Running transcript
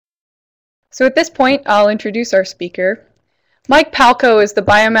So at this point, I'll introduce our speaker. Mike Palko is the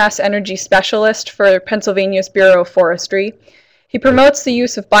Biomass Energy Specialist for Pennsylvania's Bureau of Forestry. He promotes the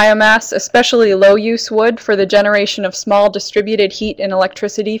use of biomass, especially low-use wood, for the generation of small distributed heat and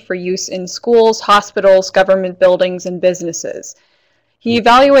electricity for use in schools, hospitals, government buildings, and businesses. He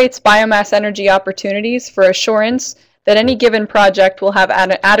evaluates biomass energy opportunities for assurance that any given project will have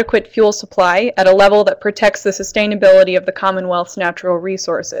an adequate fuel supply at a level that protects the sustainability of the Commonwealth's natural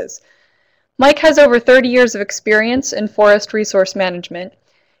resources. Mike has over 30 years of experience in forest resource management.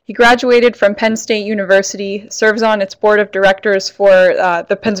 He graduated from Penn State University, serves on its board of directors for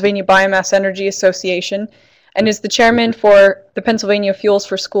the Pennsylvania Biomass Energy Association, and is the chairman for the Pennsylvania Fuels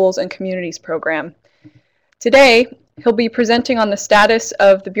for Schools and Communities program. Today, he'll be presenting on the status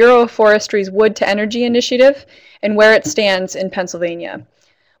of the Bureau of Forestry's Wood to Energy initiative and where it stands in Pennsylvania.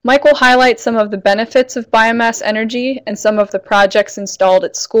 Mike will highlight some of the benefits of biomass energy and some of the projects installed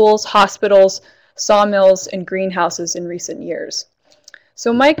at schools, hospitals, sawmills, and greenhouses in recent years.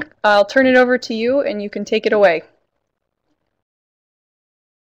 So Mike, I'll turn it over to you and you can take it away.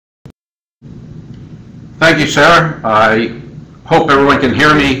 Thank you, Sarah. I hope everyone can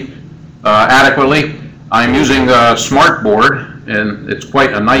hear me adequately. I'm using a smartboard, and it's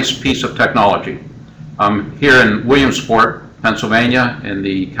quite a nice piece of technology. I'm here in Williamsport, Pennsylvania, in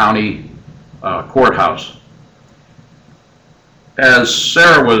the county courthouse. As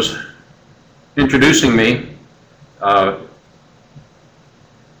Sarah was introducing me, let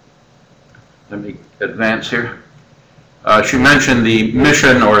me advance here. She mentioned the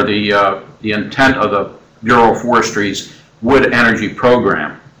mission or the intent of the Bureau of Forestry's Wood Energy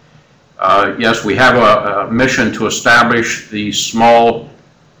Program. Yes, we have a mission to establish the small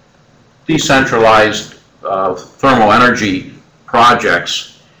decentralized thermal energy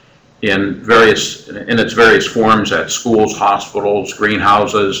projects in its various forms at schools, hospitals,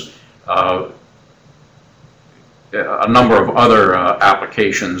 greenhouses, a number of other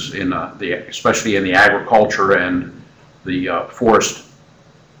applications in especially in the agriculture and the forest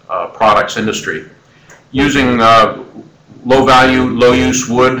products industry, using low-value, low-use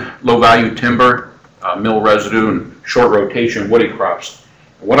wood, low-value timber, mill residue, and short rotation woody crops.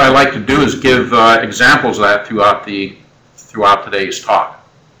 What I like to do is give examples of that throughout today's talk.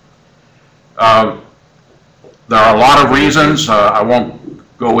 There are a lot of reasons. I won't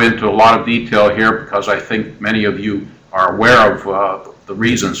go into a lot of detail here because I think many of you are aware of the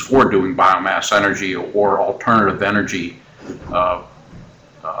reasons for doing biomass energy or alternative energy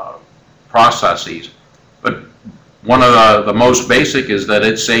processes. But one of the most basic is that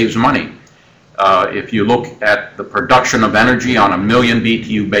it saves money. If you look at the production of energy on a million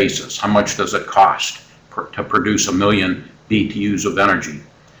BTU basis, how much does it cost to produce a million BTUs of energy?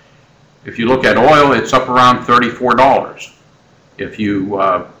 If you look at oil, it's up around $34. If you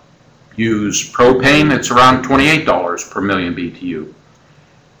use propane, it's around $28 per million BTU.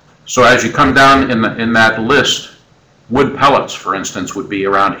 So as you come down in that list, wood pellets, for instance, would be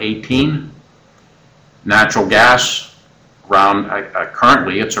around 18. Natural gas, around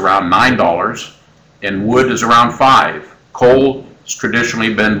currently it's around $9, and wood is around $5. Coal has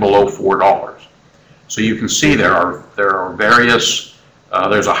traditionally been below $4. So you can see there are various.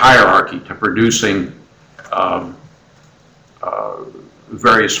 There's a hierarchy to producing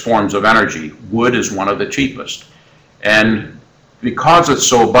various forms of energy. Wood is one of the cheapest, and because it's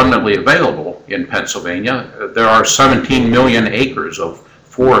so abundantly available in Pennsylvania, there are 17 million acres of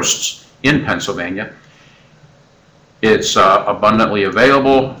forests in Pennsylvania. It's abundantly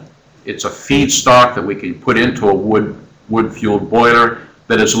available. It's a feedstock that we can put into a wood-fueled boiler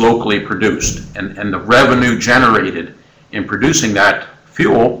that is locally produced. And the revenue generated in producing that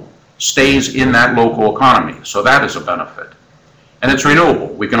fuel stays in that local economy. So that is a benefit. And it's renewable.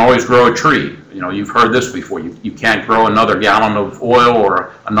 We can always grow a tree. You know, you've heard this before. You can't grow another gallon of oil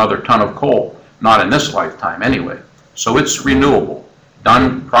or another ton of coal. Not in this lifetime anyway. So it's renewable.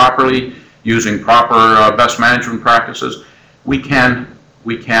 Done properly, using proper best management practices, we can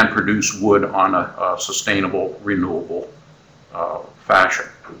produce wood on a sustainable, renewable fashion.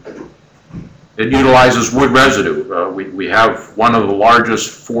 It utilizes wood residue. We have one of the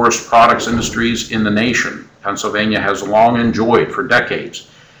largest forest products industries in the nation. Pennsylvania has long enjoyed for decades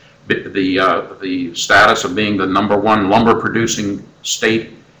the status of being the #1 lumber producing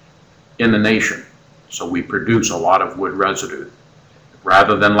state in the nation. So we produce a lot of wood residue.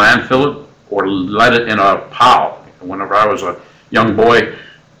 Rather than landfill it or let it in a pile. Whenever I was a young boy,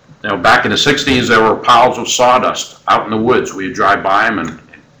 back in the 60s, there were piles of sawdust out in the woods. We'd drive by them and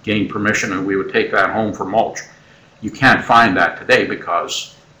gain permission, and we would take that home for mulch. You can't find that today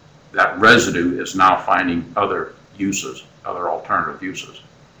because that residue is now finding other uses, other alternative uses.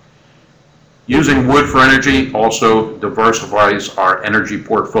 Using wood for energy also diversifies our energy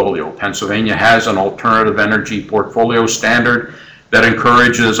portfolio. Pennsylvania has an alternative energy portfolio standard that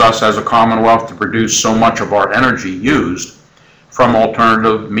encourages us as a Commonwealth to produce so much of our energy used from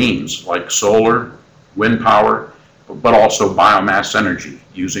alternative means like solar, wind power, but also biomass energy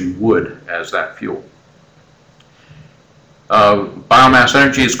using wood as that fuel. Biomass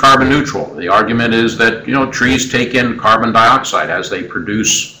energy is carbon neutral. The argument is that trees take in carbon dioxide as they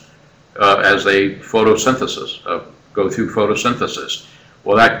produce, as they photosynthesis, go through photosynthesis.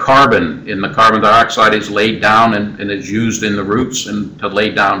 Well, that carbon in the carbon dioxide is laid down and is used in the roots and to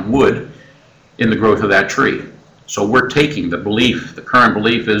lay down wood in the growth of that tree. So we're taking the current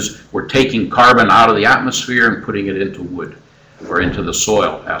belief is we're taking carbon out of the atmosphere and putting it into wood or into the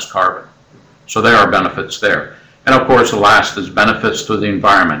soil as carbon. So there are benefits there. And of course, the last is benefits to the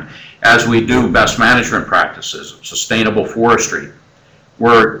environment. As we do best management practices, sustainable forestry,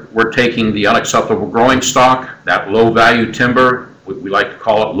 we're taking the unacceptable growing stock, that low value timber, we like to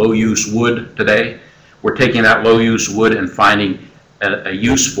call it low use wood today. We're taking that low use wood and finding a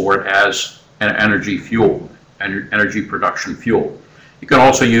use for it as an energy fuel, energy production fuel. You can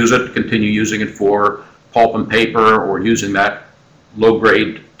also use it, continue using it for pulp and paper, or using that low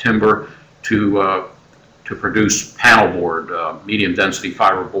grade timber to produce panel board, medium density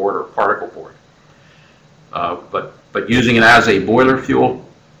fiber board, or particle board. But using it as a boiler fuel,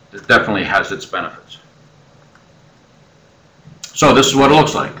 it definitely has its benefits. So this is what it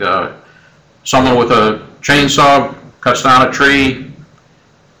looks like. Someone with a chainsaw cuts down a tree,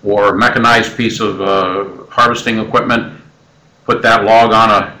 or a mechanized piece of harvesting equipment, put that log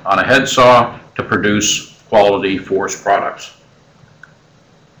on a head saw to produce quality forest products.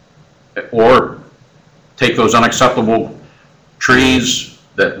 Or take those unacceptable trees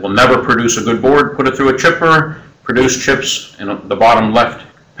that will never produce a good board, put it through a chipper, produce chips. In the bottom left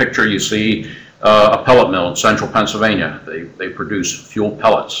picture you see a pellet mill in central Pennsylvania. They produce fuel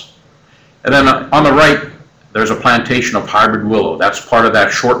pellets. And then on the right, there's a plantation of hybrid willow. That's part of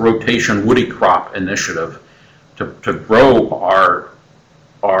that short rotation woody crop initiative to grow our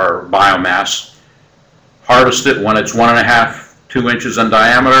biomass, harvest it when it's 1.5 to 2 inches in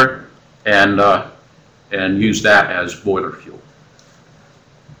diameter, and use that as boiler fuel.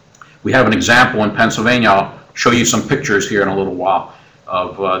 We have an example in Pennsylvania. I'll show you some pictures here in a little while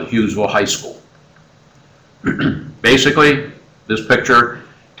of the Hughesville High School. Basically, this picture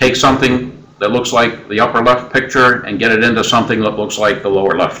takes something that looks like the upper left picture and get it into something that looks like the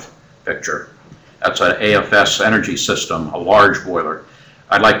lower left picture. That's an AFS energy system, a large boiler.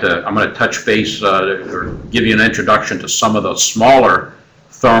 I'm going to touch base or give you an introduction to some of the smaller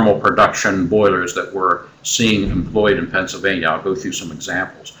thermal production boilers that we're seeing employed in Pennsylvania. I'll go through some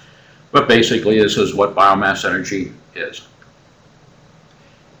examples. But basically, this is what biomass energy is.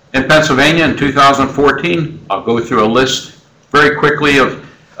 In Pennsylvania in 2014, I'll go through a list very quickly of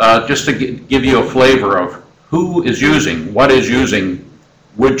just to give you a flavor of what is using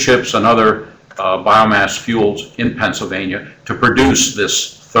wood chips and other biomass fuels in Pennsylvania to produce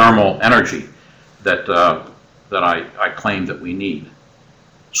this thermal energy that I claim that we need.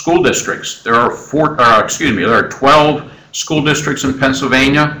 School districts. There are 12 school districts in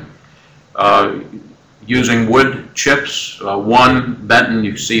Pennsylvania using wood chips. One, Benton,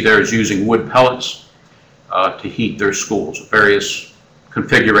 you see there, is using wood pellets to heat their schools, various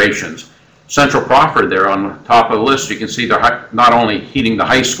configurations. Central Crawford there on the top of the list, you can see they're not only heating the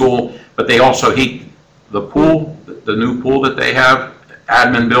high school, but they also heat the pool, the new pool that they have,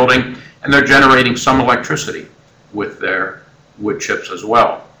 admin building, and they're generating some electricity with their wood chips as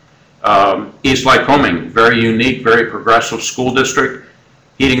well. East Lycoming, very unique, very progressive school district,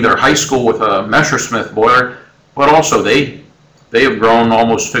 heating their high school with a Messerschmitt boiler, but also they have grown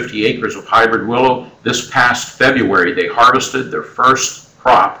almost 50 acres of hybrid willow. This past February, they harvested their first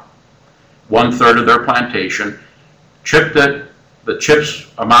crop, 1/3 of their plantation, chipped it. The chips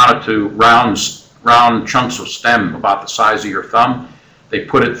amounted to round chunks of stem about the size of your thumb. They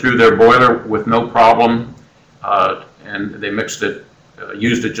put it through their boiler with no problem, and they mixed it,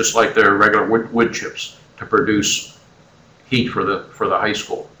 used it just like their regular wood chips to produce heat for the high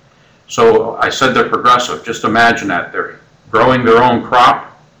school. So I said they're progressive. Just imagine that. They're growing their own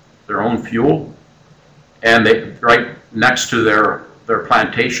crop, their own fuel, and right next to their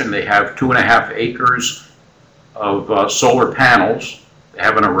plantation, they have 2.5 acres of solar panels. They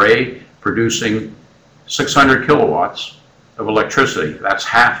have an array producing 600 kilowatts of electricity. That's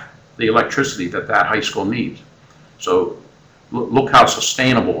half the electricity that high school needs. So look how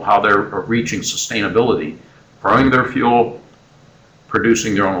sustainable, how they're reaching sustainability, growing their fuel,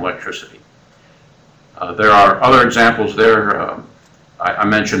 producing their own electricity. There are other examples there. I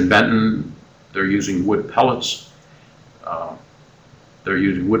mentioned Benton They're using wood pellets. They're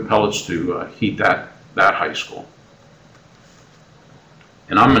using wood pellets to heat that high school.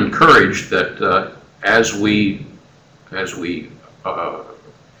 And I'm encouraged that as we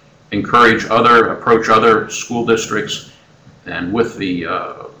approach other school districts, and with the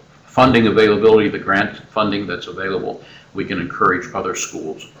funding availability, the grant funding that's available, we can encourage other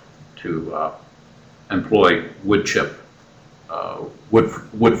schools to employ wood chip,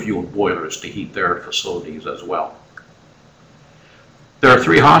 wood-fueled boilers to heat their facilities as well. There are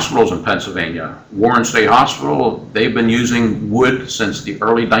 3 hospitals in Pennsylvania. Warren State Hospital, they've been using wood since the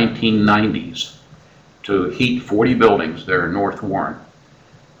early 1990s to heat 40 buildings there in North Warren.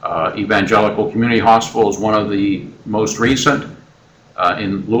 Evangelical Community Hospital is one of the most recent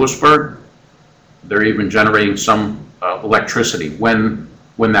in Lewisburg. They're even generating some electricity when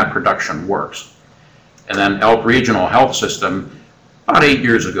that production works. And then Elk Regional Health System, about 8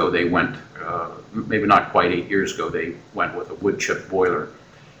 years ago they went, maybe not quite 8 years ago, they went with a wood chip boiler.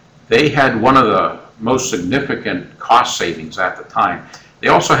 They had one of the most significant cost savings at the time. They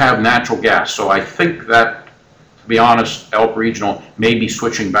also have natural gas, so I think that, to be honest, Elk Regional may be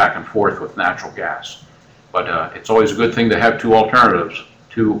switching back and forth with natural gas. But it's always a good thing to have 2 alternatives,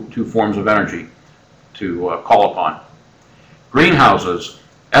 two forms of energy to call upon. Greenhouses.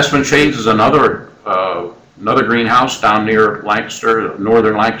 Esmond Shades is another greenhouse down near Lancaster,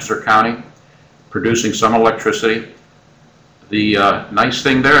 northern Lancaster County, producing some electricity. The nice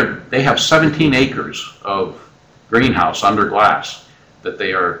thing there, they have 17 acres of greenhouse under glass that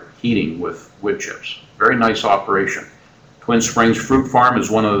they are heating with wood chips. Very nice operation. Twin Springs Fruit Farm is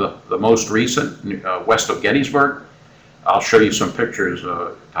one of the most recent, west of Gettysburg. I'll show you some pictures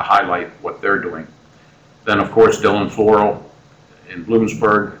to highlight what they're doing. Then, of course, Dillon Floral in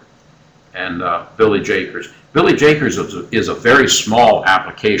Bloomsburg, and Village Acres. Village Acres is a very small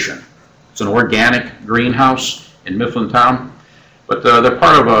application. It's an organic greenhouse in Mifflintown, but they're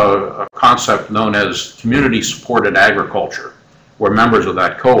part of a concept known as community-supported agriculture, where members of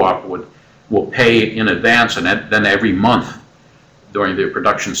that co-op will pay in advance and then every month during the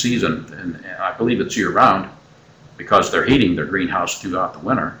production season, and I believe it's year-round, because they're heating their greenhouse throughout the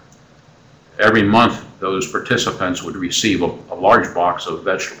winter. Every month, those participants would receive a large box of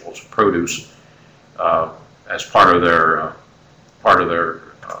vegetables, produce, as part of their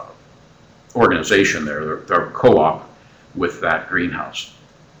organization, their co-op with that greenhouse.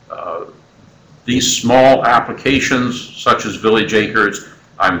 These small applications, such as Village Acres,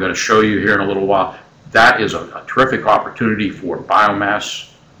 I'm going to show you here in a little while. That is a terrific opportunity for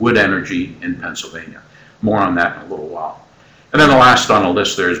biomass wood energy in Pennsylvania. More on that in a little while. And then the last on the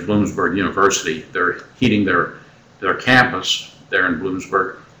list there is Bloomsburg University. They're heating their campus there in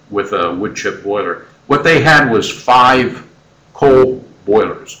Bloomsburg with a wood chip boiler. What they had was 5 coal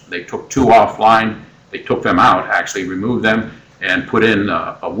boilers. They took 2 offline. They took them out, actually removed them, and put in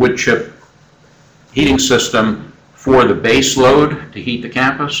a wood chip heating system for the base load to heat the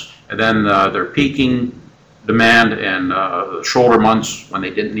campus. And then their peaking demand and the shoulder months when they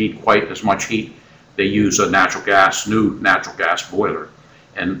didn't need quite as much heat, they use a new natural gas boiler.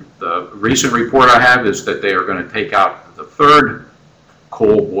 And the recent report I have is that they are going to take out the 3rd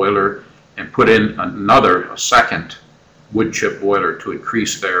coal boiler and put in a second wood chip boiler to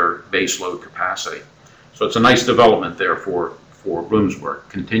increase their base load capacity. So it's a nice development there for Bloomsburg,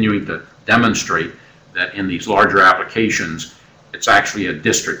 continuing to demonstrate that in these larger applications, it's actually a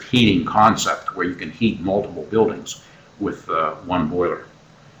district heating concept where you can heat multiple buildings with one boiler.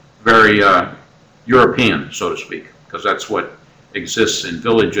 Very European, so to speak, because that's what exists in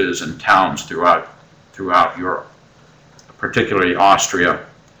villages and towns throughout Europe, particularly Austria,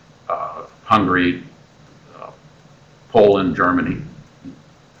 Hungary, Poland, Germany.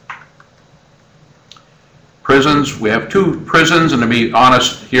 Prisons, we have 2 prisons, and to be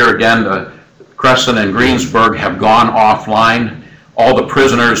honest, here again, Crescent and Greensburg have gone offline. All the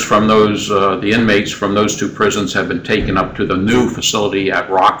prisoners from those, the inmates from those 2 prisons have been taken up to the new facility at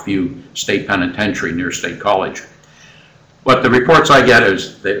Rockview State Penitentiary near State College. But the reports I get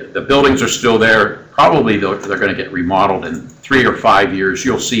is the buildings are still there. Probably they're going to get remodeled in 3 or 5 years.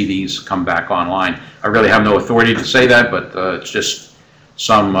 You'll see these come back online. I really have no authority to say that, but it's just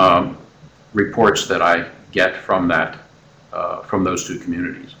some reports that I get from from those 2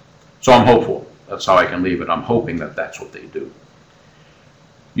 communities. So I'm hopeful. That's how I can leave it. I'm hoping that that's what they do.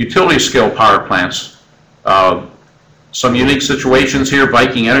 Utility scale power plants. Some unique situations here.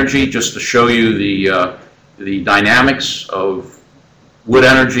 Viking Energy, just to show you the dynamics of wood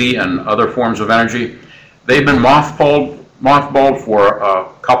energy and other forms of energy. They've been mothballed mothballed for a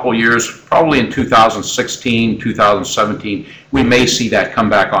couple years, probably in 2016, 2017. We may see that come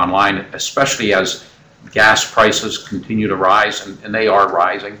back online, especially as gas prices continue to rise, and they are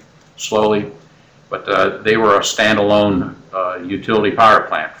rising slowly. But they were a standalone utility power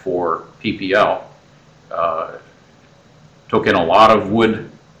plant for PPL. Took in a lot of wood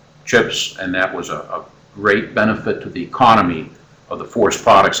chips, and that was a great benefit to the economy of the forest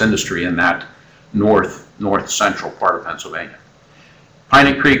products industry in that north-central part of Pennsylvania.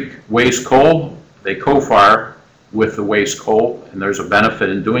 Piney Creek waste coal, they co-fire with the waste coal, and there's a benefit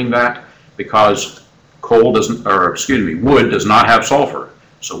in doing that because wood does not have sulfur.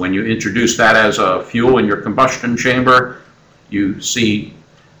 So when you introduce that as a fuel in your combustion chamber, you see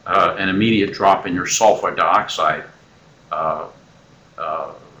an immediate drop in your sulfur dioxide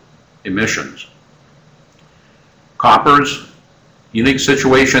emissions. Koppers, unique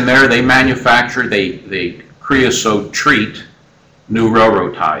situation there. They manufacture, they creosote treat new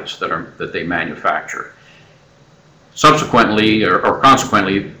railroad ties that they manufacture. Subsequently, or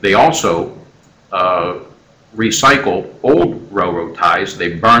consequently, they also recycle old railroad ties.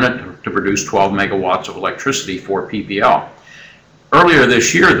 They burn it to produce 12 megawatts of electricity for PPL. Earlier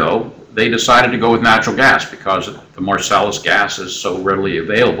this year, though, they decided to go with natural gas because the Marcellus gas is so readily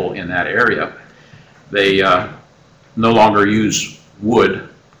available in that area. They no longer use wood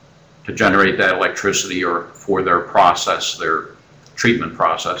to generate that electricity or for their process, their treatment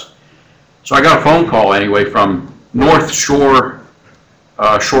process. So I got a phone call anyway from North Shore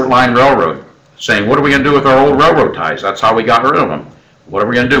Short Line Railroad saying, what are we going to do with our old railroad ties? That's how we got rid of them. What are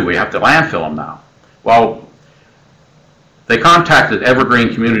we going to do? We have to landfill them now. Well, they contacted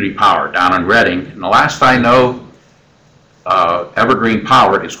Evergreen Community Power down in Reading, and the last I know, Evergreen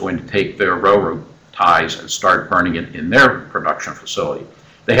Power is going to take their railroad ties and start burning it in their production facility.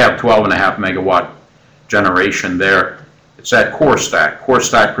 They have 12.5 megawatt generation there. It's at Corestack.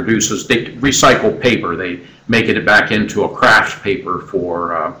 Corestack produces, they recycle paper. They make it back into a craft paper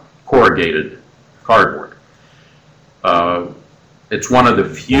for corrugated cardboard. It's one of the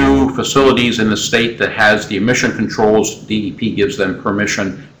few facilities in the state that has the emission controls. DEP gives them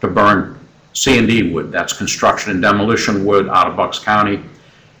permission to burn C&D wood. That's construction and demolition wood out of Bucks County.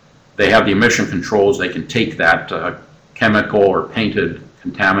 They have the emission controls. They can take that chemical or painted,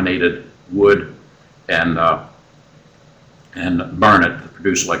 contaminated wood and burn it to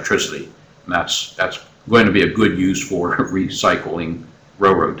produce electricity. And that's going to be a good use for recycling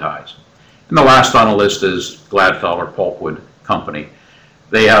railroad ties. And the last on the list is Gladfelder Pulpwood Company.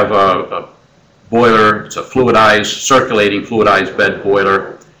 They have a boiler. It's a fluidized, circulating fluidized bed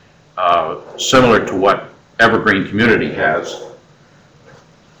boiler, similar to what Evergreen Community has.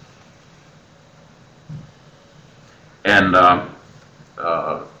 And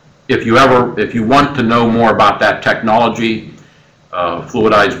if you want to know more about that technology,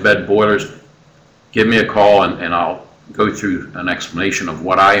 fluidized bed boilers, give me a call and I'll go through an explanation of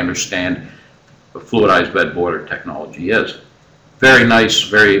what I understand the fluidized bed boiler technology is. Very nice,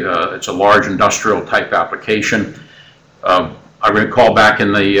 it's a large industrial type application. I recall back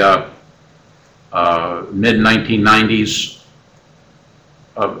in the mid-1990s,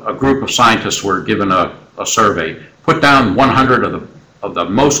 a group of scientists were given a survey, put down 100 of the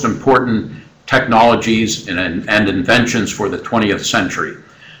most important technologies and inventions for the 20th century.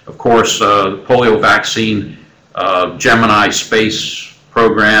 Of course, the polio vaccine, Gemini space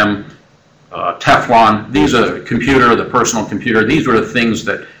program, Teflon, these are the personal computer. These were the things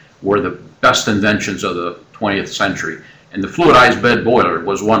that were the best inventions of the 20th century. And the fluidized bed boiler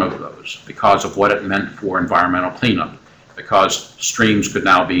was one of those because of what it meant for environmental cleanup, because streams could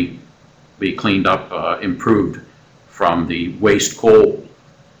now be cleaned up, improved from the waste coal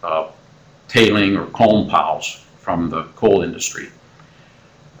tailing or coal piles from the coal industry.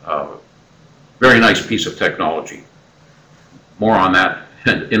 Very nice piece of technology. More on that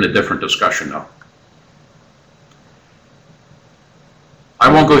in a different discussion though.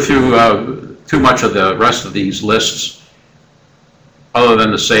 I won't go through too much of the rest of these lists other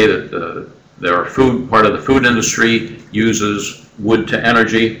than to say that part of the food industry uses wood to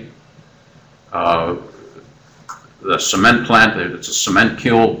energy. The cement plant, it's a cement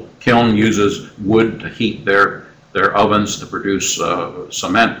kiln uses wood to heat their ovens to produce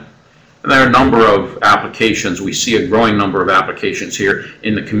cement. And there are a number of applications. We see a growing number of applications here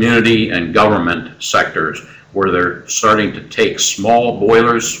in the community and government sectors where they're starting to take small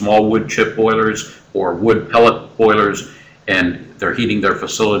boilers, small wood chip boilers or wood pellet boilers, and they're heating their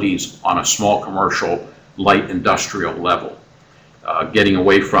facilities on a small commercial, light industrial level, getting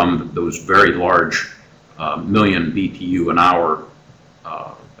away from those very large million BTU an hour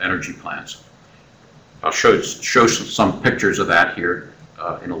energy plants. I'll show some pictures of that here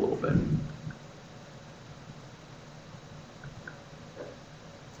in a little bit.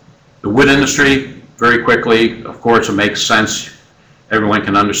 The wood industry, very quickly, of course, it makes sense. Everyone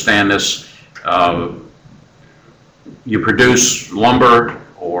can understand this. You produce lumber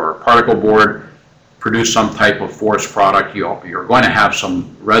or particle board, produce some type of forest product, you're going to have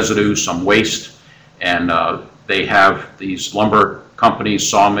some residue, some waste, and they have these lumber companies,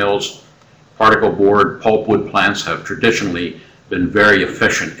 sawmills, particle board, pulpwood plants have traditionally been very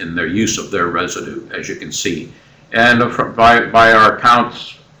efficient in their use of their residue, as you can see. And by our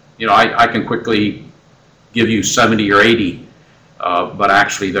accounts, you know, I can quickly give you 70 or 80, but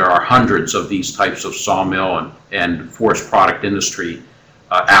actually there are hundreds of these types of sawmill and forest product industry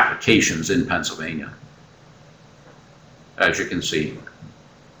applications in Pennsylvania, as you can see,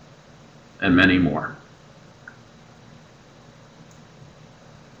 and many more.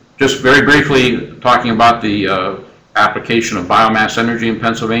 Just very briefly talking about the application of biomass energy in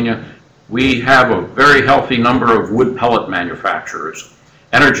Pennsylvania, we have a very healthy number of wood pellet manufacturers.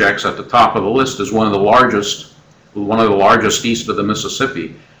 Energex at the top of the list is one of the largest east of the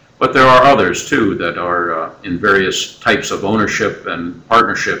Mississippi, but there are others too that are in various types of ownership and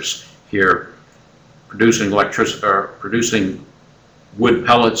partnerships here, producing producing wood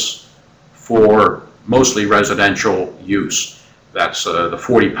pellets for mostly residential use. That's the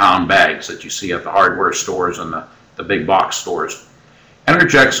 40-pound bags that you see at the hardware stores and the big box stores.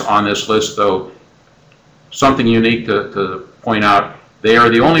 Energex on this list, though, something unique to point out, they are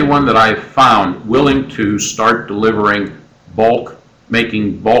the only one that I've found willing to start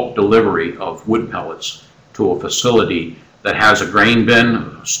making bulk delivery of wood pellets to a facility that has a grain bin,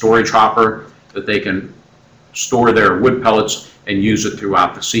 a storage hopper, that they can store their wood pellets and use it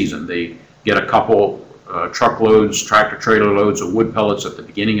throughout the season. They get a couple truckloads, tractor trailer loads of wood pellets at the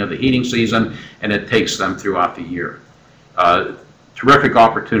beginning of the heating season, and it takes them throughout the year. Terrific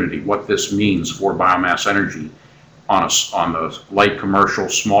opportunity, what this means for biomass energy on the light commercial,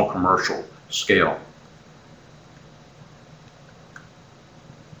 small commercial scale.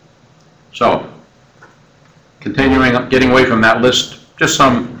 So, continuing up, getting away from that list, just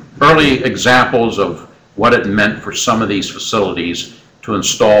some early examples of what it meant for some of these facilities to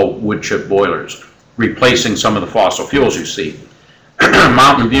install wood chip boilers, replacing some of the fossil fuels you see.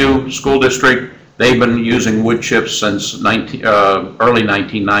 Mountain View School District, they've been using wood chips since early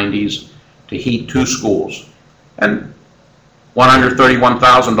 1990s to heat 2 schools. And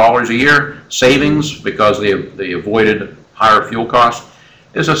 $131,000 a year savings because they avoided higher fuel costs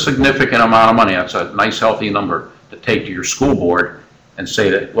is a significant amount of money. That's a nice healthy number to take to your school board and say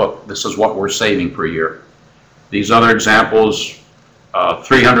that, look, this is what we're saving per year. These other examples,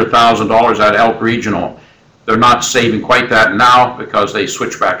 $300,000 at Elk Regional, they're not saving quite that now because they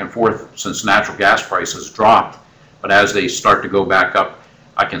switch back and forth since natural gas prices dropped. But as they start to go back up,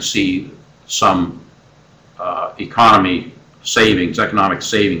 I can see some economic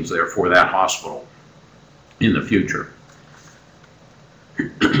savings there for that hospital in the future.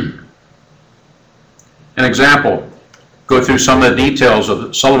 An example, go through some of the details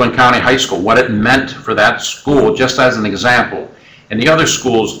of Sullivan County High School, what it meant for that school, just as an example. And the other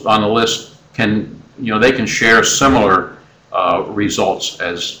schools on the list can, they can share similar results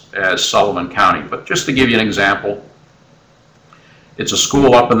as Sullivan County. But just to give you an example, it's a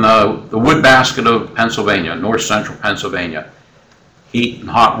school up in the wood basket of Pennsylvania, north central Pennsylvania. Heat and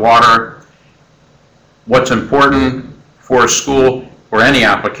hot water. What's important for a school or any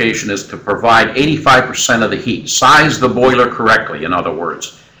application is to provide 85% of the heat. Size the boiler correctly, in other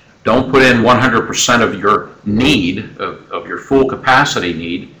words. Don't put in 100% of your need, of your full capacity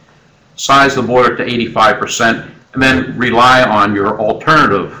need. Size the boiler to 85% and then rely on your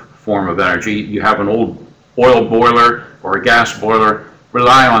alternative form of energy. You have an old oil boiler or a gas boiler,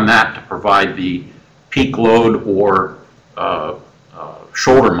 rely on that to provide the peak load or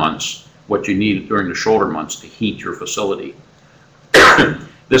shoulder months, what you need during the shoulder months to heat your facility.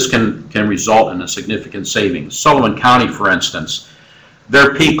 This can result in a significant savings. Sullivan County, for instance,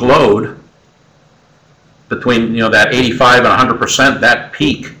 their peak load between that 85 and 100%, that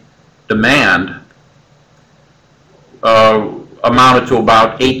peak demand amounted to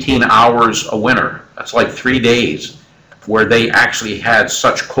about 18 hours a winter. That's like 3 days where they actually had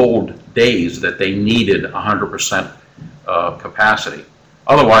such cold days that they needed 100% capacity.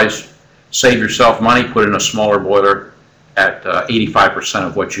 Otherwise, save yourself money, put in a smaller boiler at 85%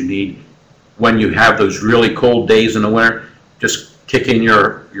 of what you need. When you have those really cold days in the winter, just kick in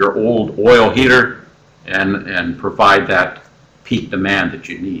your old oil heater and provide that peak demand that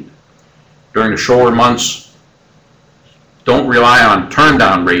you need. During the shoulder months, don't rely on turn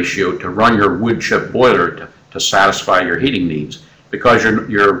down ratio to run your wood chip boiler to satisfy your heating needs, because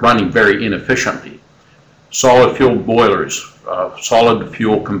you're running very inefficiently. Solid fuel boilers, solid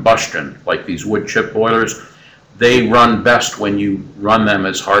fuel combustion, like these wood chip boilers, they run best when you run them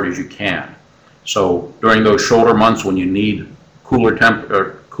as hard as you can. So during those shoulder months when you need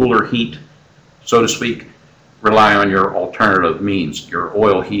cooler heat, so to speak, rely on your alternative means, your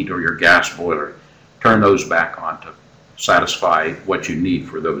oil heat or your gas boiler. Turn those back on to satisfy what you need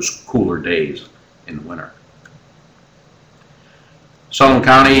for those cooler days in the winter. Sullivan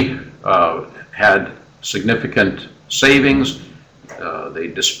County had significant savings. They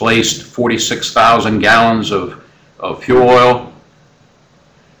displaced 46,000 gallons of fuel oil.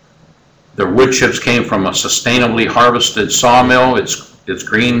 Their wood chips came from a sustainably harvested sawmill. It's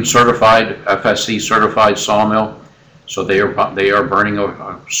green certified, FSC certified sawmill. So they are burning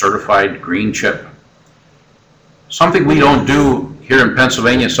a certified green chip. Something we don't do here in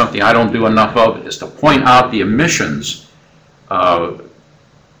Pennsylvania, something I don't do enough of, is to point out the emissions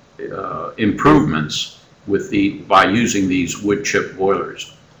improvements by using these wood chip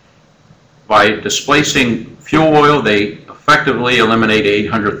boilers. By displacing fuel oil, they effectively eliminate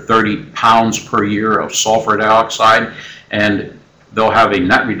 830 pounds per year of sulfur dioxide, and they'll have a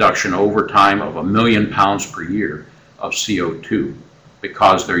net reduction over time of 1 million pounds per year of CO2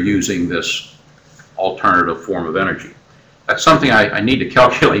 because they're using this alternative form of energy. That's something I need to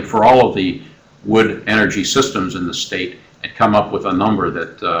calculate for all of the wood energy systems in the state and come up with a number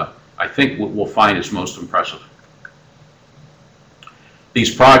that I think we'll find is most impressive.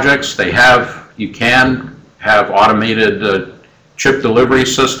 These projects, you can have automated chip delivery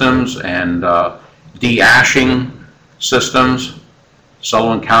systems and de-ashing systems.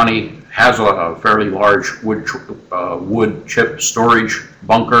 Sullivan County has a fairly large wood chip storage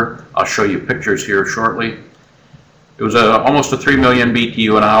bunker. I'll show you pictures here shortly. It was almost a 3 million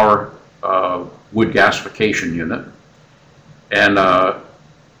BTU an hour wood gasification unit. And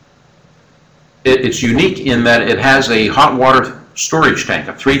it's unique in that it has a hot water storage tank,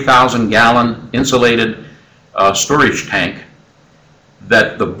 a 3,000 gallon insulated storage tank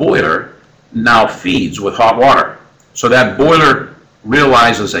that the boiler now feeds with hot water. So that boiler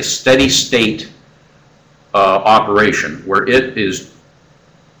realizes a steady state operation where it is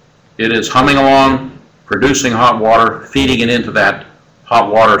humming along, producing hot water, feeding it into that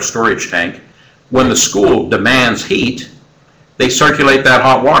hot water storage tank. When the school demands heat, they circulate that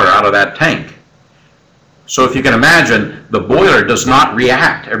hot water out of that tank. So if you can imagine, the boiler does not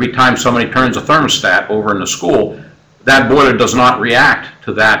react every time somebody turns a thermostat over in the school. That boiler does not react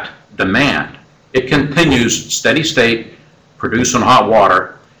to that demand. It continues steady state, producing hot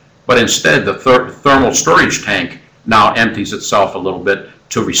water, but instead the thermal storage tank now empties itself a little bit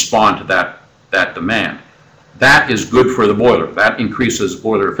to respond to that demand. That is good for the boiler. That increases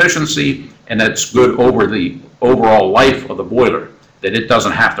boiler efficiency, and that's good over the overall life of the boiler, that it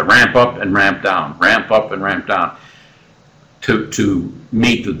doesn't have to ramp up and ramp down, ramp up and ramp down to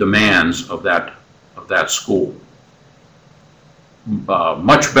meet the demands of that school.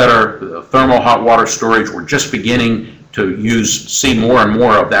 Much better thermal hot water storage. We're just beginning to see more and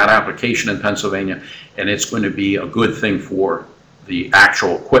more of that application in Pennsylvania, and it's going to be a good thing for the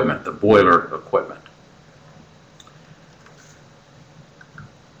actual equipment, the boiler equipment.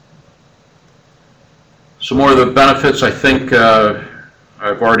 Some more of the benefits, I think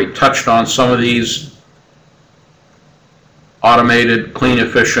I've already touched on some of these. Automated, clean,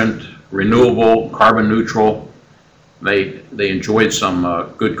 efficient, renewable, carbon neutral. They enjoyed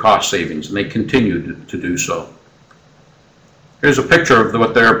some good cost savings, and they continue to do so. Here's a picture of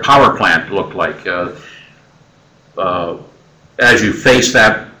what their power plant looked like. As you face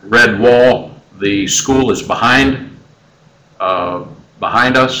that red wall, the school is behind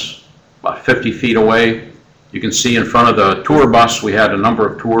us, about 50 feet away. You can see in front of the tour bus, we had a number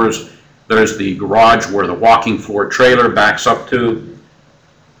of tours. There's the garage where the walking floor trailer backs up to,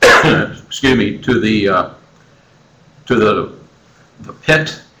 excuse me, to the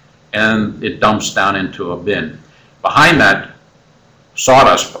pit, and it dumps down into a bin. Behind that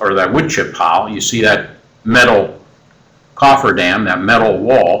sawdust or that wood chip pile, you see that metal cofferdam, that metal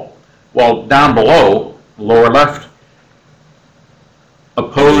wall. Well, down below, lower left,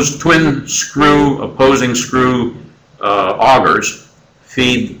 opposing screw augers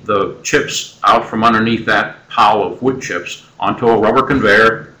feed the chips out from underneath that pile of wood chips onto a rubber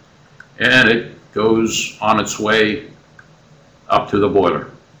conveyor, and it goes on its way up to the boiler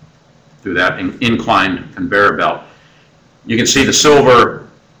through that inclined conveyor belt. You can see the silver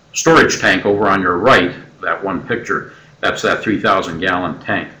storage tank over on your right, that one picture. That's that 3,000 gallon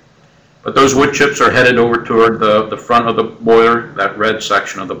tank. But those wood chips are headed over toward the front of the boiler, that red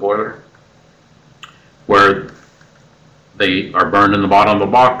section of the boiler, where they are burned in the bottom of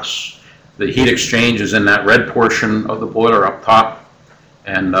the box. The heat exchange is in that red portion of the boiler up top.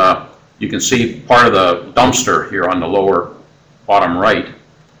 And you can see part of the dumpster here on the lower bottom right.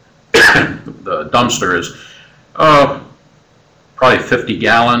 The dumpster is probably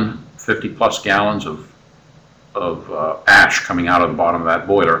 50 plus gallons of ash coming out of the bottom of that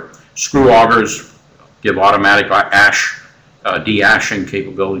boiler. Screw augers give automatic ash de-ashing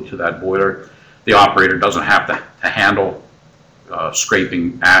capability to that boiler. The operator doesn't have to handle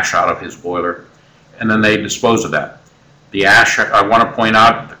scraping ash out of his boiler, and then they dispose of that. The ash, I want to point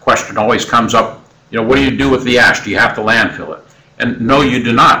out, the question always comes up, what do you do with the ash? Do you have to landfill it? And no, you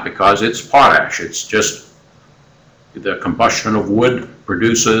do not, because it's potash. It's just the combustion of wood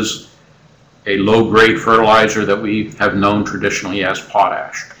produces a low-grade fertilizer that we have known traditionally as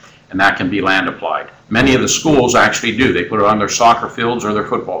potash, and that can be land applied. Many of the schools actually do. They put it on their soccer fields or their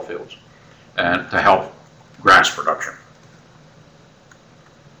football fields and to help grass production.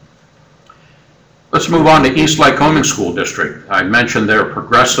 Let's move on to East Lycoming School District. I mentioned they're a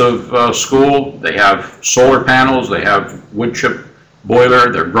progressive school. They have solar panels, they have wood chip boiler,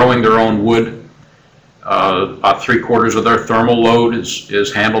 they're growing their own wood. About 3/4 of their thermal load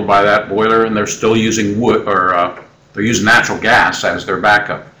is handled by that boiler, and they're still using wood, or they're using natural gas as their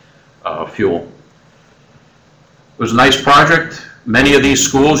backup fuel. It was a nice project. Many of these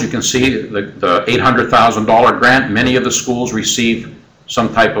schools, you can see the $800,000 grant, many of the schools receive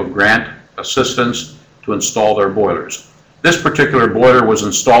some type of grant assistance to install their boilers. This particular boiler was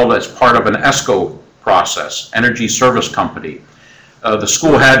installed as part of an ESCO process, Energy Service Company. The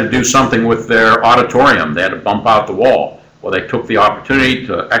school had to do something with their auditorium. They had to bump out the wall. Well, they took the opportunity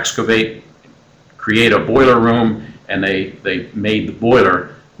to excavate, create a boiler room, and they made the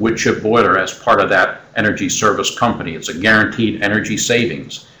boiler, wood chip boiler, as part of that Energy Service Company. It's a guaranteed energy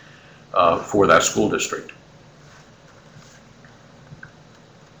savings for that school district.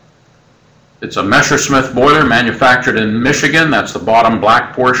 It's a Messersmith boiler manufactured in Michigan. That's the bottom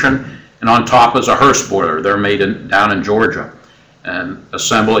black portion. And on top is a Hearst boiler. They're made down in Georgia. And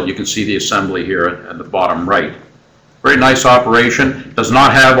assemble it. You can see the assembly here at the bottom right. Very nice operation. Does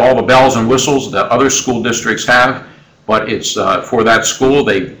not have all the bells and whistles that other school districts have, but it's for that school.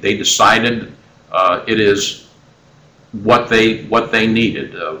 They decided it is what they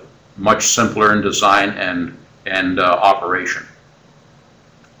needed. Much simpler in design and operation.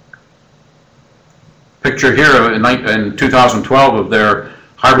 Picture here in 2012 of their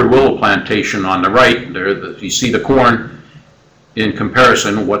hybrid willow plantation on the right. There, you see the corn in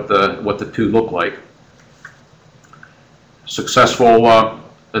comparison what the two look like. Successful.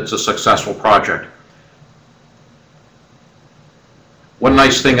 It's a successful project. One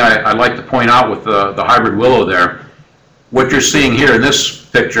nice thing I like to point out with the hybrid willow there, what you're seeing here in this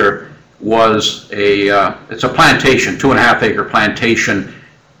picture was it's a plantation, 2.5 acre plantation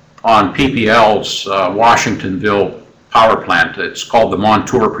on PPL's Washingtonville power plant. It's called the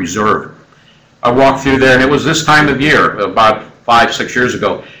Montour Preserve. I walked through there, and it was this time of year, about 5-6 years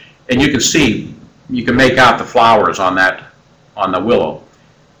ago, and you can see, you can make out the flowers on the willow.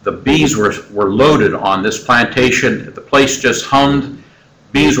 The bees were loaded on this plantation. The place just hummed.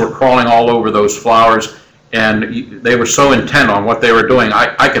 Bees were crawling all over those flowers, and they were so intent on what they were doing.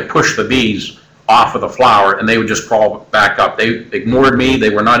 I could push the bees off of the flower, and they would just crawl back up. They ignored me. They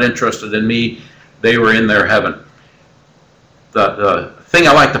were not interested in me. They were in their heaven. The thing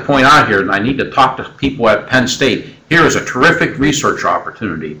I like to point out here, and I need to talk to people at Penn State, here is a terrific research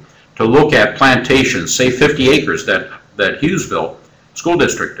opportunity to look at plantations, say 50 acres that Hughesville School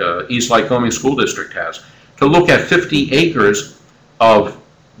District, East Lycoming School District has, to look at 50 acres of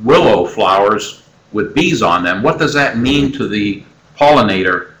willow flowers with bees on them. What does that mean to the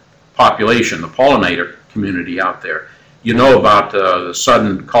pollinator population, the pollinator community out there? You know about the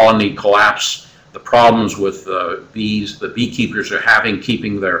sudden colony collapse, the problems with bees, the beekeepers are having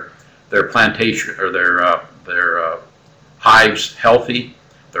keeping their plantation or their hives healthy,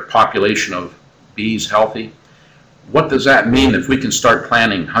 their population of bees healthy. What does that mean if we can start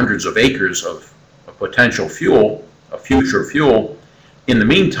planting hundreds of acres of potential fuel, a future fuel, in the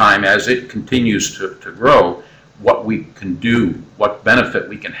meantime as it continues to grow, what we can do, what benefit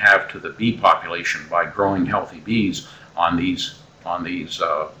we can have to the bee population by growing healthy bees on these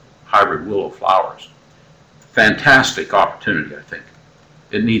hybrid willow flowers. Fantastic opportunity, I think.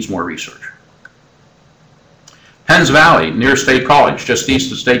 It needs more research. Penns Valley, near State College, just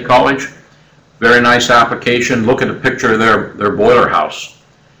east of State College. Very nice application. Look at a picture of their boiler house.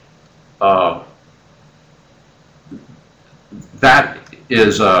 That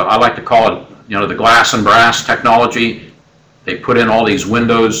is, I like to call it, the glass and brass technology. They put in all these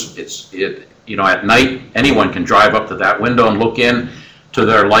windows. At night, anyone can drive up to that window and look in to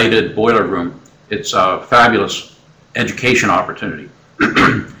their lighted boiler room. It's a fabulous education opportunity.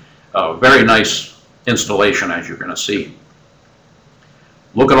 Very nice installation, as you're going to see.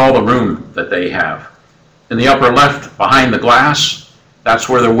 Look at all the room that they have. In the upper left, behind the glass, that's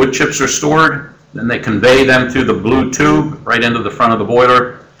where their wood chips are stored. Then they convey them through the blue tube right into the front of the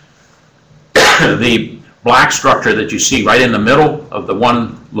boiler. The black structure that you see right in the middle of the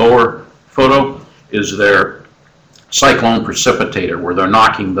one lower photo is their cyclone precipitator, where they're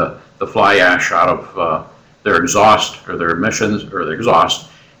knocking the fly ash out of their exhaust or their emissions or their exhaust,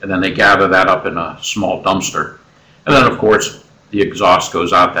 and then they gather that up in a small dumpster. And then, of course, the exhaust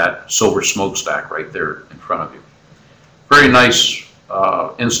goes out that silver smokestack right there in front of you. Very nice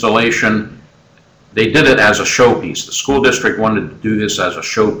installation. They did it as a showpiece. The school district wanted to do this as a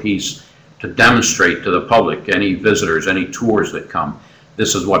showpiece to demonstrate to the public, any visitors, any tours that come,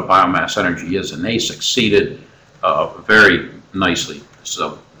 this is what biomass energy is, and they succeeded very nicely.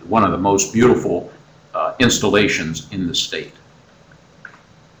 So one of the most beautiful installations in the state.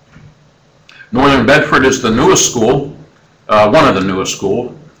 Northern Bedford is the newest school, one of the newest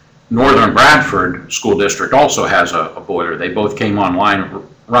schools. Northern Bradford School District also has a boiler. They both came online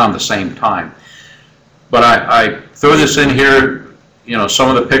around the same time. But I throw this in here, some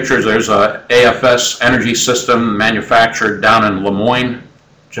of the pictures. There's a AFS energy system manufactured down in Lemoyne,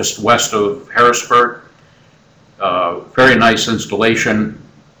 just west of Harrisburg. Very nice installation.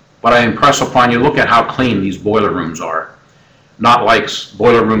 What I impress upon you, look at how clean these boiler rooms are. Not like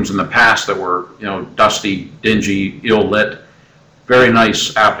boiler rooms in the past that were, dusty, dingy, ill-lit. Very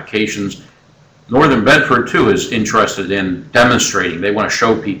nice applications. Northern Bedford, too, is interested in demonstrating. They want to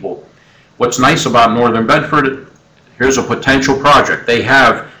show people. What's nice about Northern Bedford, here's a potential project. They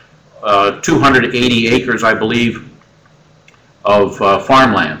have 280 acres, I believe, of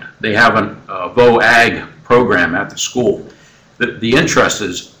farmland. They have a VOAG program at the school. The interest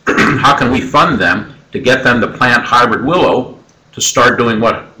is how can we fund them to get them to plant hybrid willow to start doing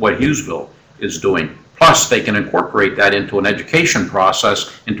what Hughesville is doing. Plus, they can incorporate that into an education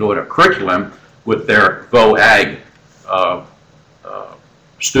process, into a curriculum with their VOAG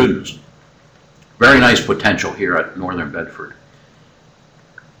students. Very nice potential here at Northern Bedford.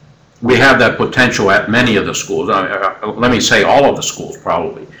 We have that potential at many of the schools, let me say all of the schools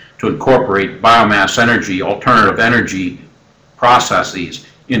probably, to incorporate biomass energy, alternative energy processes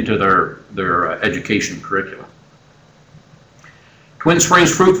into their education curriculum. Twin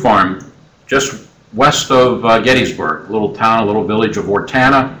Springs Fruit Farm, just west of Gettysburg, a little town, a little village of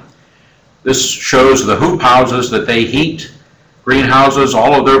Ortana. This shows the hoop houses that they heat, greenhouses.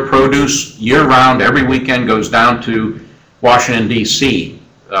 All of their produce year-round, every weekend, goes down to Washington, D.C.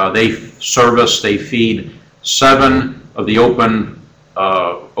 They feed 7 of the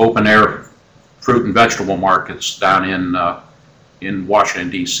open-air fruit and vegetable markets down in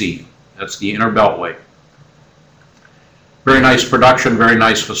Washington, D.C. That's the Inner Beltway. Very nice production, very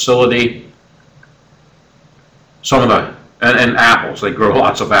nice facility. Some of the, and apples, they grow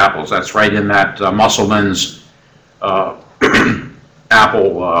lots of apples. That's right in that Musselman's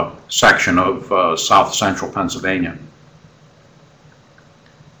apple section of south central Pennsylvania.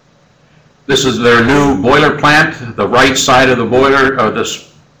 This is their new boiler plant. The right side of the boiler, of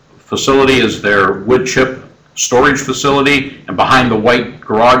this facility, is their wood chip storage facility, and behind the white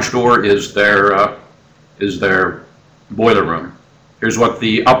garage door is their boiler room. Here's what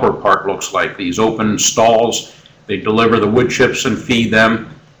the upper part looks like. These open stalls. They deliver the wood chips and feed them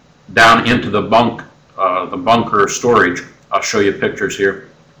down into the bunker storage. I'll show you pictures here.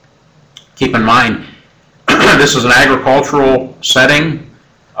 Keep in mind, this is an agricultural setting.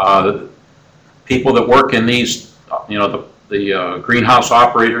 People that work in these, the greenhouse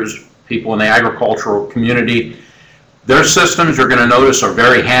operators, people in the agricultural community, their systems, you're going to notice, are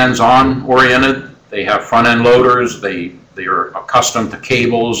very hands-on oriented. They have front-end loaders. They are accustomed to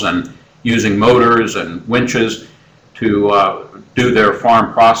cables and using motors and winches to do their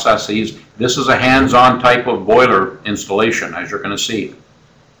farm processes. This is a hands-on type of boiler installation, as you're going to see.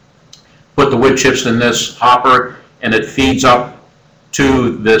 Put the wood chips in this hopper, and it feeds up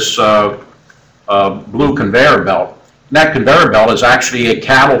to this blue conveyor belt. And that conveyor belt is actually a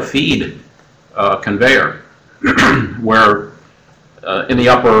cattle feed conveyor, where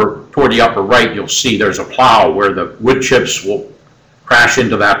toward the upper right, you'll see there's a plow where the wood chips will crash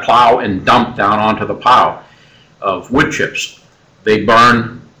into that plow and dump down onto the pile of wood chips. They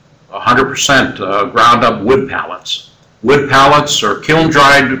burn 100% ground up wood pallets. Wood pallets are kiln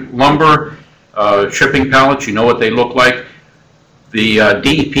dried lumber, shipping pallets, you know what they look like. The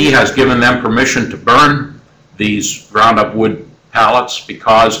DEP has given them permission to burn these ground up wood pallets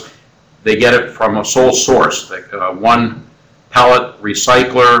because they get it from a sole source. One pellet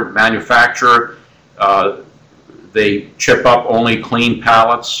recycler, manufacturer, they chip up only clean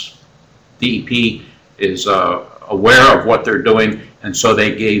pallets. DEP is aware of what they're doing, and so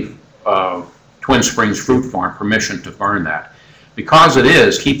they gave Twin Springs Fruit Farm permission to burn that. Because it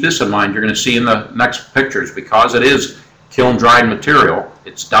is, keep this in mind, you're going to see in the next pictures, because it is kiln dried material,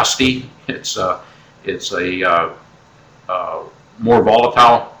 it's dusty, it's a more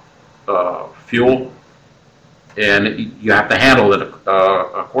volatile fuel, and you have to handle it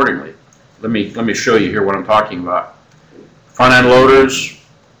accordingly. Let me show you here what I'm talking about. Front end loaders,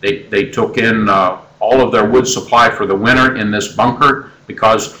 they took in all of their wood supply for the winter in this bunker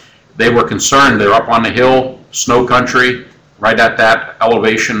because they were concerned. They're up on the hill, snow country, right at that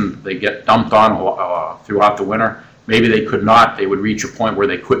elevation they get dumped on throughout the winter. Maybe they could not, they would reach a point where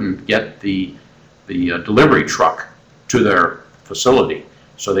they couldn't get the delivery truck to their facility.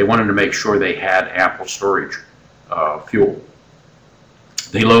 So they wanted to make sure they had ample storage fuel.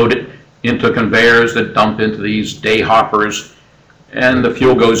 They load it into conveyors that dump into these day hoppers, and the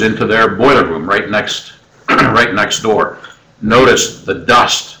fuel goes into their boiler room right next door. Notice the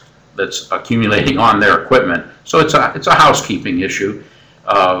dust that's accumulating on their equipment. So it's a housekeeping issue.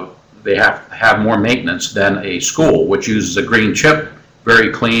 They have to have more maintenance than a school, which uses a green chip,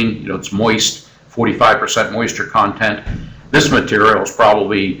 very clean. You know, it's moist, 45% moisture content. This material is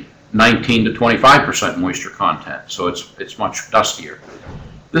probably 19 to 25% moisture content, so it's much dustier.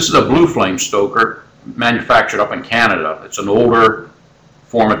 This is a blue flame stoker manufactured up in Canada. It's an older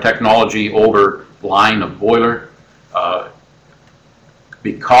form of technology, older line of boiler.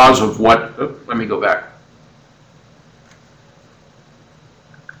 Because of what, let me go back.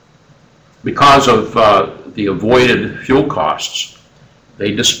 Because of the avoided fuel costs,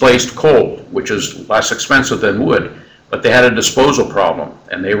 they displaced coal, which is less expensive than wood, but they had a disposal problem,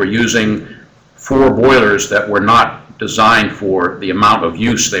 and they were using 4 boilers that were not designed for the amount of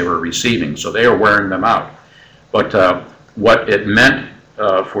use they were receiving, so they are wearing them out. But what it meant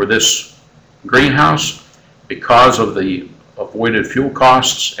for this greenhouse, because of the avoided fuel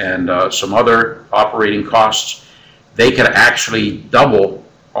costs and some other operating costs, they could actually double,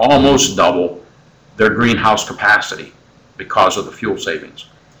 almost double, their greenhouse capacity because of the fuel savings.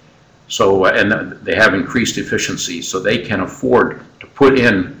 So, and they have increased efficiency, so they can afford to put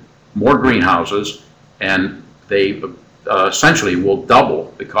in more greenhouses, and they essentially will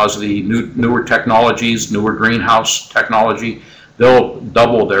double because of the newer technologies, newer greenhouse technology. They'll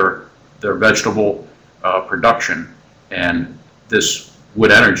double their vegetable production, and this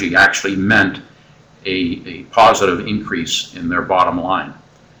wood energy actually meant a positive increase in their bottom line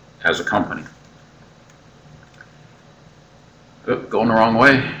as a company. Going the wrong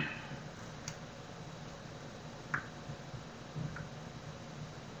way.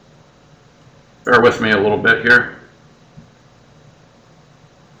 Bear with me a little bit here.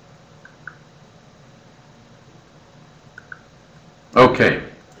 Okay,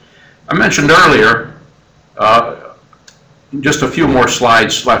 I mentioned earlier, just a few more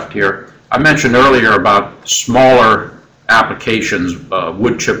slides left here. I mentioned earlier about smaller applications,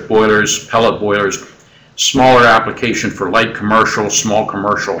 wood chip boilers, pellet boilers, smaller application for light commercial, small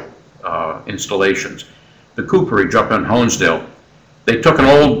commercial installations. The cooperage up in Honesdale, they took an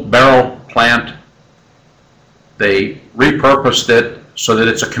old barrel plant, they repurposed it so that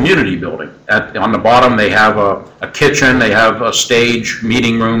it's a community building. On the bottom they have a kitchen, they have a stage,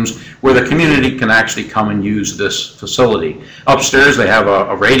 meeting rooms, where the community can actually come and use this facility. Upstairs they have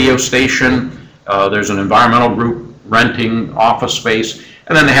a radio station, there's an environmental group renting office space,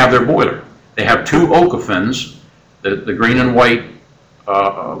 and then they have their boiler. They have 2 Okafins, the green and white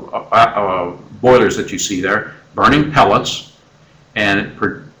boilers that you see there, burning pellets and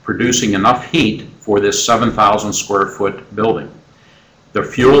producing enough heat for this 7,000 square foot building. The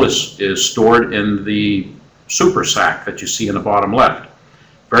fuel is stored in the super sack that you see in the bottom left.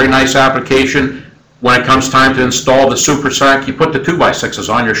 Very nice application. When it comes time to install the super sack, you put the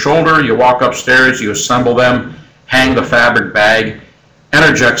 2x6s on your shoulder, you walk upstairs, you assemble them, hang the fabric bag.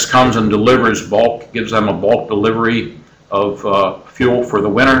 Energex comes and delivers bulk, gives them a bulk delivery of fuel for the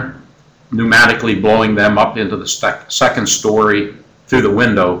winter, pneumatically blowing them up into the second story through the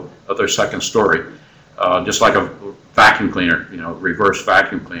window of their second story, just like a vacuum cleaner, you know, reverse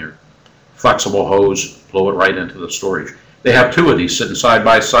vacuum cleaner. Flexible hose, blow it right into the storage. They have 2 of these sitting side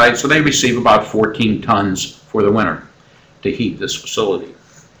by side, so they receive about 14 tons for the winter to heat this facility.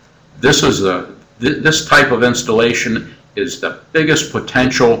 This is this type of installation is the biggest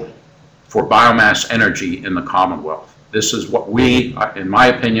potential for biomass energy in the Commonwealth. This is what we, in my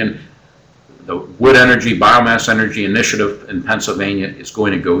opinion, the Wood Energy, Biomass Energy Initiative in Pennsylvania is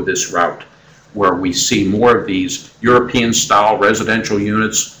going to go this route, where we see more of these European-style residential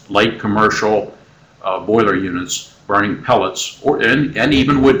units, light commercial boiler units, burning pellets, and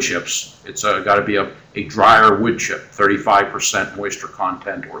even wood chips. It's got to be a drier wood chip, 35% moisture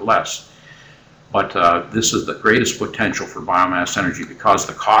content or less. But this is the greatest potential for biomass energy because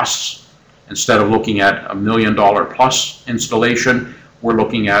the costs, instead of looking at $1 million plus installation, we're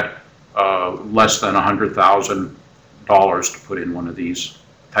looking at less than $100,000 to put in one of these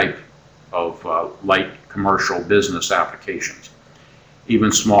type of light commercial business applications.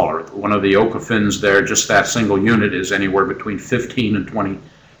 Even smaller. One of the Okafins there, just that single unit, is anywhere between $15,000 and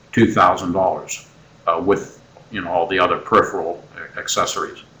 $22,000 with all the other peripheral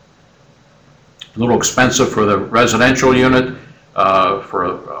accessories. A little expensive for the residential unit for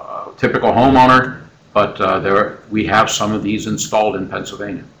a typical homeowner, but we have some of these installed in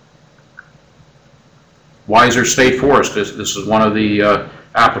Pennsylvania. Weiser State Forest, this is one of the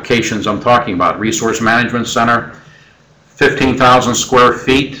applications I'm talking about. Resource Management Center, 15,000 square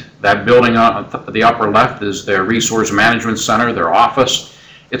feet. That building on the upper left is their Resource Management Center, their office.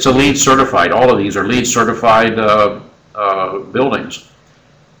 It's a LEED certified. All of these are LEED certified buildings.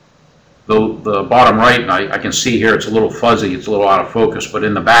 The bottom right, and I can see here, it's a little fuzzy, it's a little out of focus, but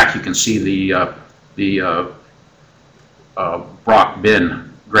in the back you can see the Brock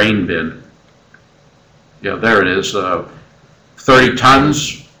bin, grain bin. Yeah, there it is. 30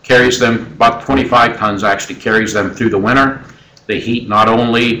 tons, carries them, about 25 tons actually carries them through the winter. They heat not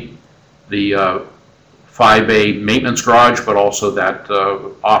only the 5A maintenance garage, but also that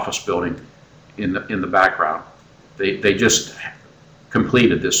office building in the background. They just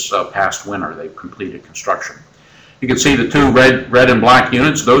completed this past winter. They completed construction. You can see the two red and black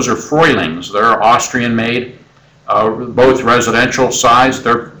units. Those are Freulings. They're Austrian made, both residential size.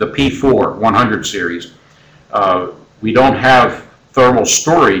 They're the P4 100 series. We don't have thermal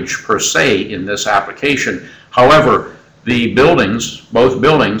storage per se in this application. However, the buildings, both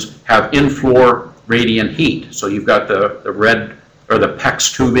buildings, have in-floor radiant heat. So you've got the red or the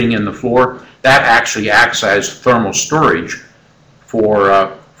PEX tubing in the floor. That actually acts as thermal storage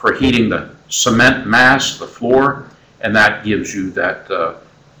for heating the cement mass, the floor, and that gives you that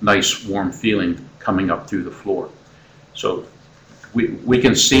nice warm feeling coming up through the floor. So we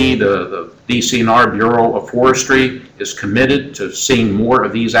can see the DCNR Bureau of Forestry is committed to seeing more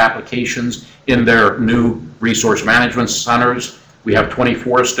of these applications in their new resource management centers. We have 20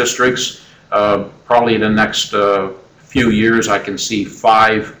 forest districts. Probably in the next few years I can see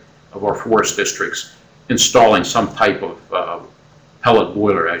 5 of our forest districts installing some type of pellet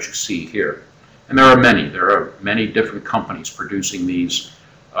boiler, as you see here. And there are many different companies producing these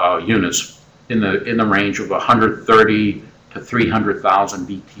units in the range of 130 to 300,000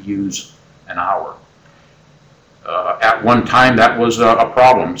 BTUs an hour. At one time that was a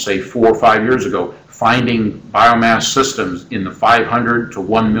problem, say 4 or 5 years ago, finding biomass systems in the 500 to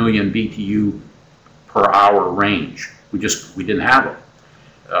 1 million BTU per hour range. We didn't have them.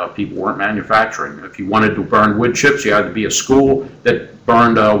 People weren't manufacturing. If you wanted to burn wood chips, you had to be a school that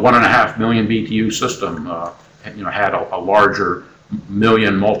burned a 1.5 million BTU system, had a larger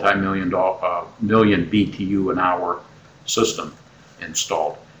multi-million BTU an hour system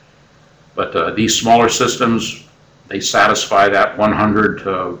installed. But these smaller systems, they satisfy that 100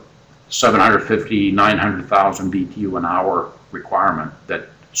 to 750, 900,000 BTU an hour requirement that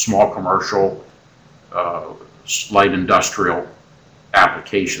small commercial, light industrial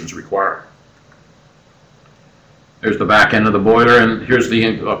applications require. There's the back end of the boiler, and here's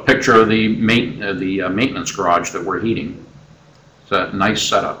a picture of the maintenance garage that we're heating. It's a nice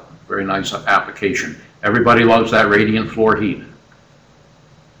setup, very nice application. Everybody loves that radiant floor heat.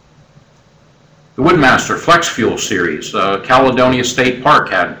 The Woodmaster Flex Fuel series, Caledonia State Park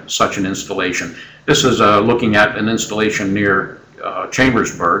had such an installation. This is looking at an installation near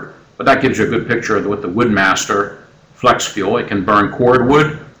Chambersburg, but that gives you a good picture of what the Woodmaster Flex Fuel. It can burn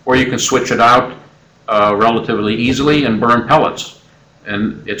cordwood, or you can switch it out relatively easily and burn pellets.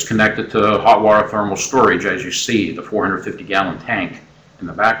 And it's connected to hot water thermal storage, as you see, the 450-gallon tank in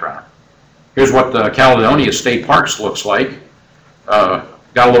the background. Here's what the Caledonia State Parks looks like.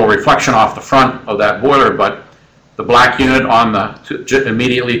 Got a little reflection off the front of that boiler, but the black unit on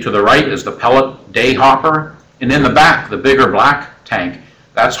immediately to the right is the pellet day hopper, and in the back, the bigger black tank,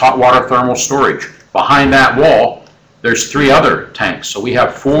 that's hot water thermal storage. Behind that wall, there's 3 other tanks. So we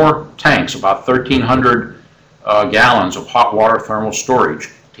have 4 tanks, about 1,300 gallons of hot water thermal storage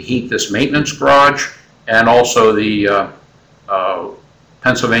to heat this maintenance garage and also the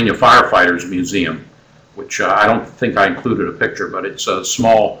Pennsylvania Firefighters Museum, which I don't think I included a picture, but it's a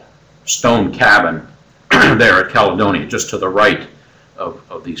small stone cabin there at Caledonia, just to the right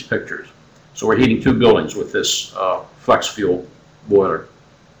of these pictures. So we're heating 2 buildings with this flex fuel boiler.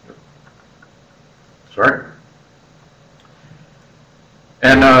 Sorry.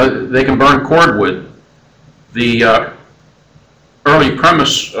 And they can burn cordwood. The early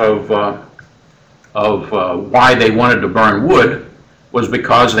premise of why they wanted to burn wood was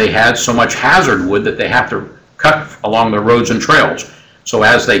because they had so much hazard wood that they have to cut along the roads and trails. So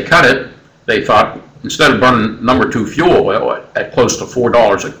as they cut it, they thought, instead of burning #2 fuel at close to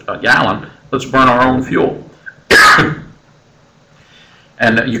 $4 a gallon, let's burn our own fuel.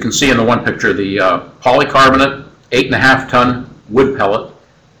 And you can see in the one picture the polycarbonate 8.5-ton wood pellet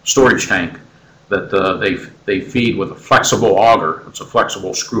storage tank that they feed with a flexible auger. It's a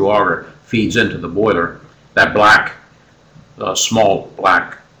flexible screw auger, feeds into the boiler, that black, small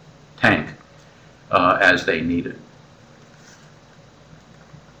black tank as they need it.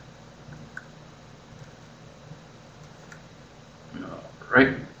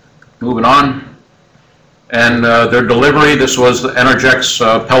 Right, moving on. And their delivery, this was the Energex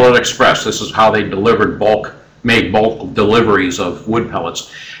Pellet Express. This is how they delivered made bulk deliveries of wood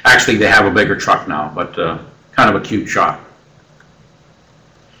pellets. Actually, they have a bigger truck now, but kind of a cute shot.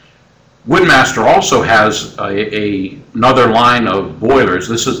 Woodmaster also has another line of boilers.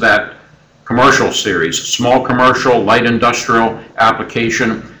 This is that commercial series, small commercial, light industrial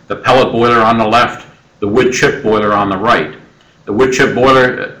application, the pellet boiler on the left, the wood chip boiler on the right. The wood chip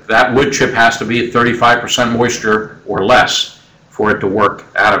boiler, that wood chip has to be at 35% moisture or less for it to work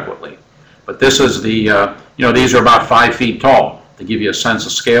adequately. But this is the, these are about 5 feet tall. To give you a sense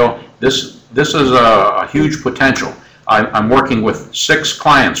of scale, this is a huge potential. I'm working with 6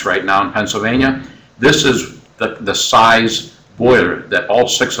 clients right now in Pennsylvania. This is the size boiler that all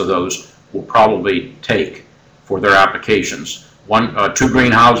 6 of those will probably take for their applications. 2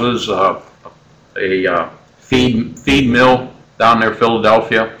 greenhouses, a feed mill down near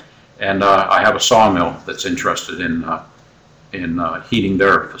Philadelphia, and I have a sawmill that's interested in heating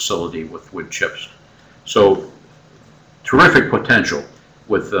their facility with wood chips. So terrific potential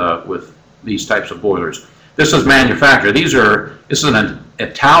with these types of boilers. This is manufactured. This is an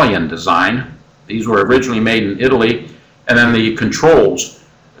Italian design. These were originally made in Italy, and then the controls,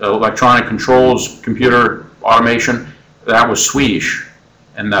 electronic controls, computer automation, that was Swedish.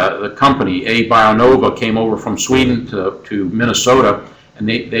 And the company, A. Bionova, came over from Sweden to Minnesota, and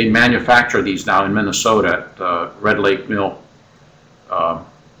they manufacture these now in Minnesota at Red Lake Mill. Yeah,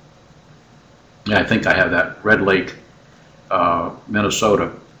 I think I have that, Red Lake,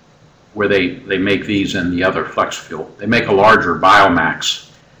 Minnesota, where they make these and the other flex fuel. They make a larger Biomass.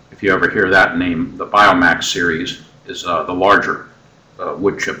 If you ever hear that name, the Biomass series is the larger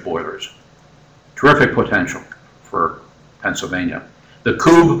wood chip boilers. Terrific potential for Pennsylvania. The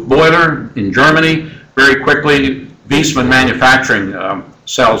Kube boiler in Germany, very quickly, Wiesmann Manufacturing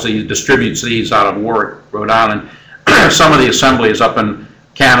sells these, distributes these out of Warwick, Rhode Island. Some of the assembly is up in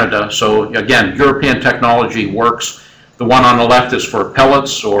Canada. So again, European technology works. The one on the left is for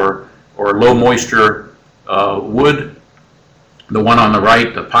pellets or low moisture wood. The one on the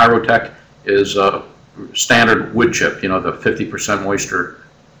right, the Pyrotech, is standard wood chip, the 50% moisture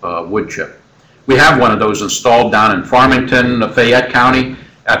wood chip. We have one of those installed down in Farmington, Fayette County,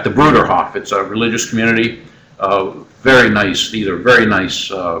 at the Bruderhof. It's a religious community. Very nice. These are very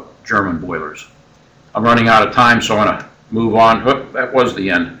nice German boilers. I'm running out of time, so I want to move on. Oh, that was the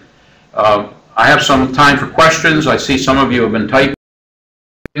end. I have some time for questions. I see some of you have been typing.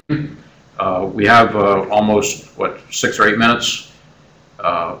 We have almost, 6 or 8 minutes.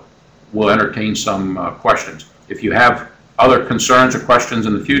 We'll entertain some questions. If you have other concerns or questions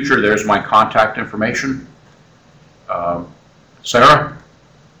in the future, there's my contact information. Sarah,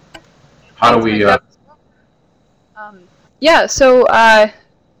 how do we... Yeah, so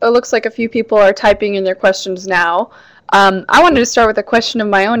it looks like a few people are typing in their questions now. I wanted to start with a question of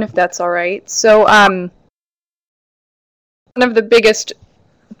my own, if that's all right. So one of the biggest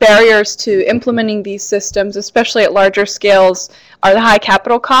barriers to implementing these systems, especially at larger scales, are the high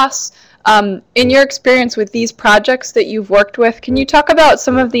capital costs. In your experience with these projects that you've worked with, can you talk about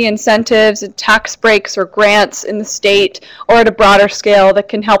some of the incentives and tax breaks or grants in the state or at a broader scale that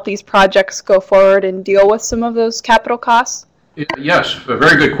can help these projects go forward and deal with some of those capital costs? Yes, a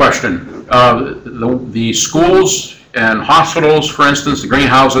very good question. The schools and hospitals, for instance, the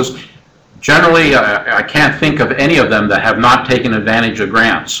greenhouses, generally I can't think of any of them that have not taken advantage of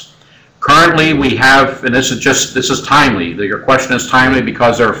grants. Currently we have, and this is timely, your question is timely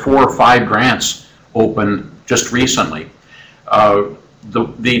because there are 4 or 5 grants open just recently.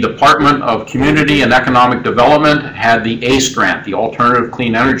 the Department of Community and Economic Development had the ACE grant, the Alternative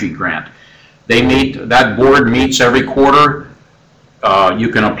Clean Energy Grant. They meet, that board meets every quarter. You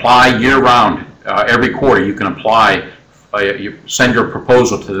can apply year-round. Every quarter you can apply, you send your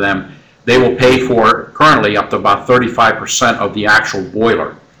proposal to them. They will pay for, currently, up to about 35% of the actual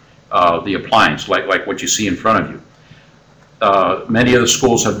boiler, the appliance, like what you see in front of you. Many of the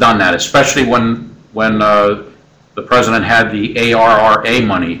schools have done that, especially when the president had the ARRA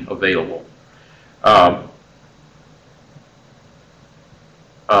money available.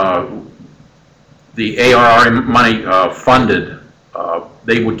 The ARRA money funded,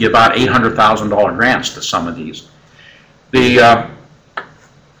 they would give out $800,000 grants to some of these. The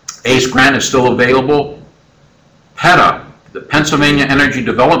ACE grant is still available. PETA, the Pennsylvania Energy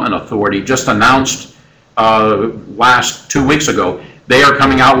Development Authority, just announced last 2 weeks ago, they are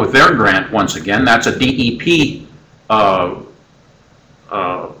coming out with their grant once again. That's a DEP,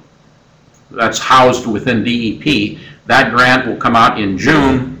 that's housed within DEP. That grant will come out in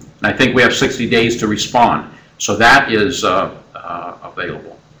June, and I think we have 60 days to respond. So that is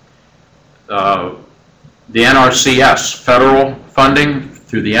available. The NRCS, federal funding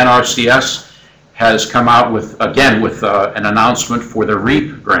through the NRCS, has come out with, again, with an announcement for the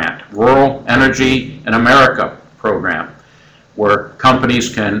REAP grant, Rural Energy in America program, where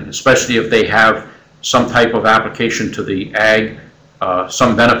companies can, especially if they have some type of application to the ag,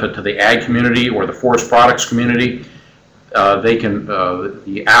 some benefit to the ag community or the forest products community, they can,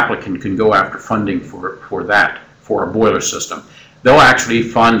 the applicant can go after funding for that, for a boiler system. They'll actually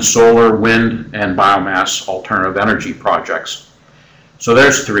fund solar, wind, and biomass alternative energy projects. So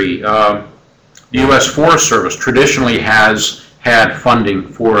there's three. The U.S. Forest Service traditionally has had funding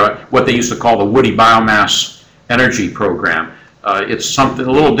for what they used to call the Woody Biomass Energy Program. It's something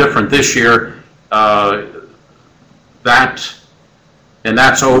a little different this year. That's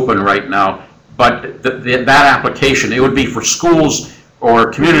open right now. But that application, it would be for schools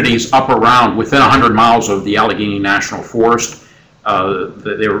or communities up around within 100 miles of the Allegheny National Forest. An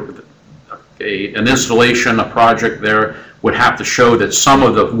installation, a project there would have to show that some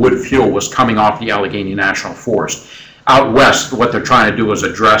of the wood fuel was coming off the Allegheny National Forest. Out west, what they're trying to do is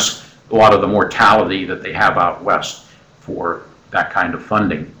address a lot of the mortality that they have out west for that kind of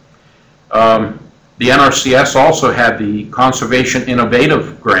funding. The NRCS also had the Conservation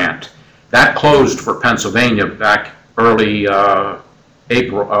Innovative Grant. That closed for Pennsylvania back early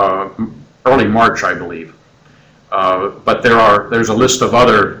early March, I believe. But there's a list of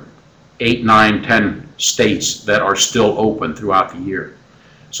other 8, 9, 10 states that are still open throughout the year.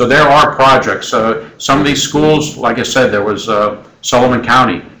 So there are projects. Some of these schools, like I said, there was Sullivan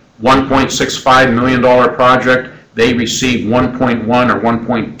County, $1.65 million project. They received $1.1 or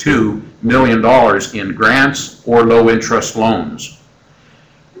 $1.2 million in grants or low interest loans.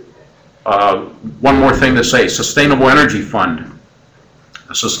 One more thing to say, Sustainable Energy Fund.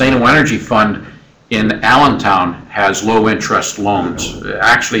 The Sustainable Energy Fund in Allentown has low interest loans.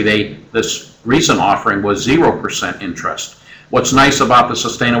 Actually, this recent offering was 0% interest. What's nice about the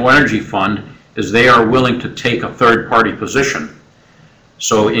Sustainable Energy Fund is they are willing to take a third-party position.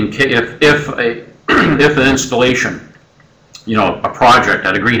 So if an installation, you know, a project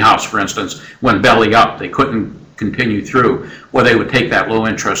at a greenhouse, for instance, went belly up, they couldn't continue through, well, they would take that low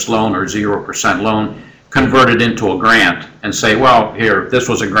interest loan or 0% loan, convert it into a grant, and say, well, here, this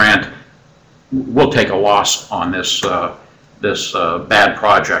was a grant, we'll take a loss on this bad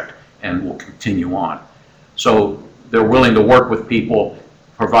project, and we'll continue on. So they're willing to work with people,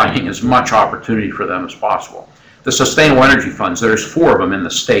 providing as much opportunity for them as possible. The Sustainable Energy Funds, there's 4 of them in the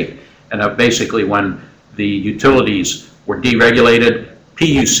state, and basically when the utilities were deregulated,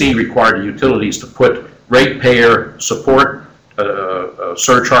 PUC required the utilities to put ratepayer support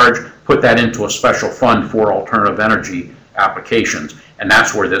surcharge, put that into a special fund for alternative energy applications, and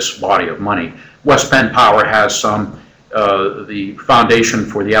that's where this body of money. West Penn Power has some, the Foundation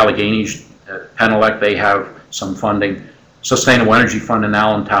for the Alleghenies, Penelec, they have some funding. Sustainable Energy Fund in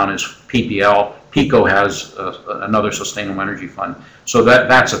Allentown is PPL. PICO has another Sustainable Energy Fund. So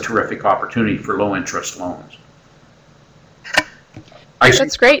that's a terrific opportunity for low interest loans.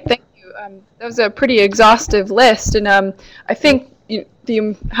 That's great, thank you. That was a pretty exhaustive list, and I think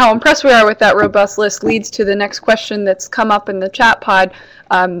how impressed we are with that robust list leads to the next question that's come up in the chat pod,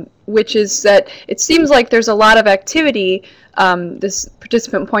 which is that it seems like there's a lot of activity, this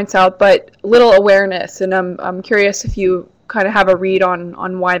participant points out, but little awareness, and I'm curious if you kind of have a read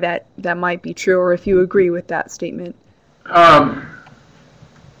on why that might be true, or if you agree with that statement.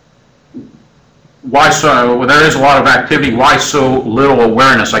 Why so? Well, there is a lot of activity. Why so little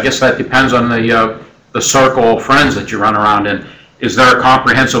awareness? I guess that depends on the circle of friends that you run around in. Is there a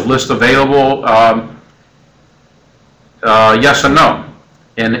comprehensive list available? Yes and no.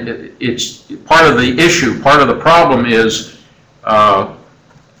 And it's part of the issue, part of the problem is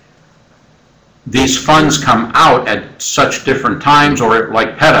these funds come out at such different times, or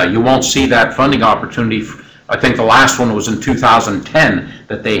like PETA, you won't see that funding opportunity. I think the last one was in 2010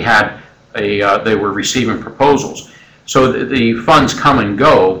 that they had they were receiving proposals. So the funds come and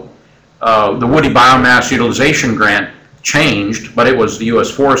go. The Woody Biomass Utilization Grant changed, but it was the U.S.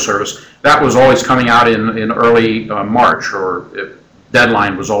 Forest Service. That was always coming out in early March, or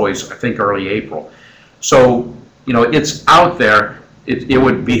deadline was always, I think, early April. So, you know, it's out there. It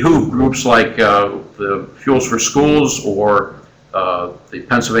would behoove groups like the Fuels for Schools or the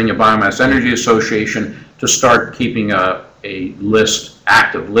Pennsylvania Biomass Energy Association to start keeping a list,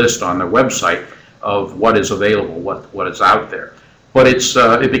 active list on their website of what is available, what is out there. But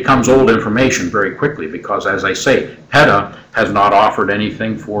it becomes old information very quickly because, as I say, PETA has not offered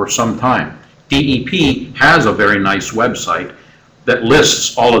anything for some time. DEP has a very nice website that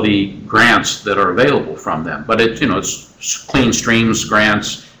lists all of the grants that are available from them. But it's, you know, it's clean streams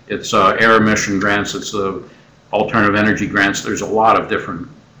grants, it's air emission grants, it's alternative energy grants. There's a lot of different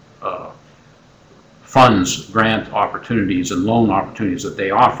funds, grant opportunities, and loan opportunities that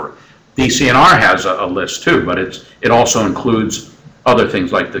they offer. DCNR has a list too, but it also includes other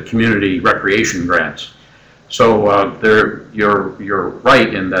things like the community recreation grants. So you're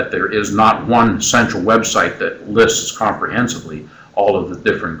right in that there is not one central website that lists comprehensively all of the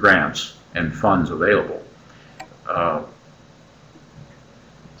different grants and funds available.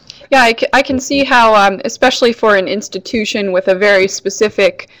 Yeah, I can see how, especially for an institution with a very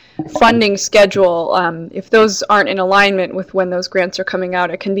specific funding schedule, if those aren't in alignment with when those grants are coming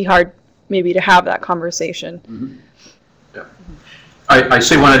out, it can be hard maybe to have that conversation. Mm-hmm. Yeah. I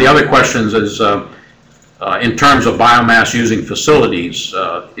see one of the other questions is, in terms of biomass using facilities,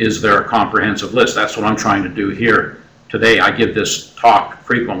 is there a comprehensive list? That's what I'm trying to do here today. I give this talk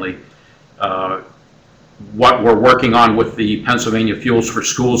frequently. What we're working on with the Pennsylvania Fuels for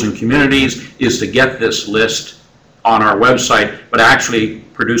Schools and Communities is to get this list on our website, but actually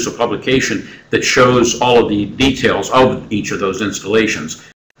produce a publication that shows all of the details of each of those installations.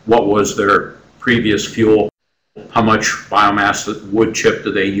 What was their previous fuel? How much biomass, wood chip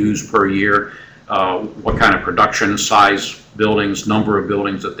do they use per year? What kind of production size buildings, number of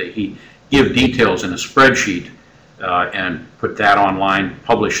buildings that they heat. Give details in a spreadsheet and put that online,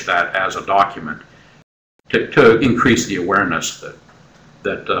 publish that as a document to increase the awareness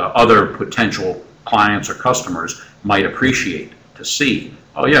that other potential clients or customers might appreciate to see.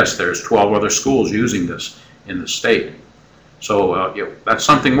 Oh yes, there's 12 other schools using this in the state. So you know, that's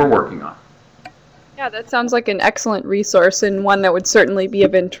something we're working on. Yeah, that sounds like an excellent resource and one that would certainly be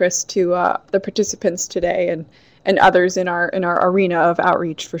of interest to the participants today and others in our arena of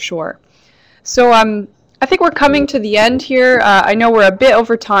outreach for sure. So I think we're coming to the end here. I know we're a bit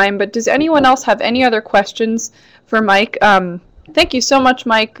over time, but does anyone else have any other questions for Mike? Thank you so much,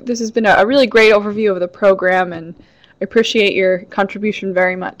 Mike. This has been a really great overview of the program, and I appreciate your contribution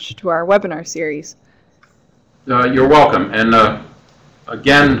very much to our webinar series. You're welcome. And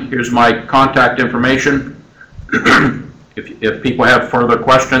again, here's my contact information. If people have further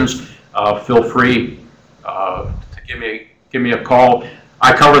questions, feel free to give me a call.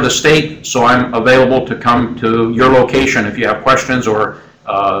 I cover the state, so I'm available to come to your location if you have questions, or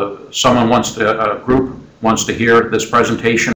someone wants to, a group wants to hear this presentation.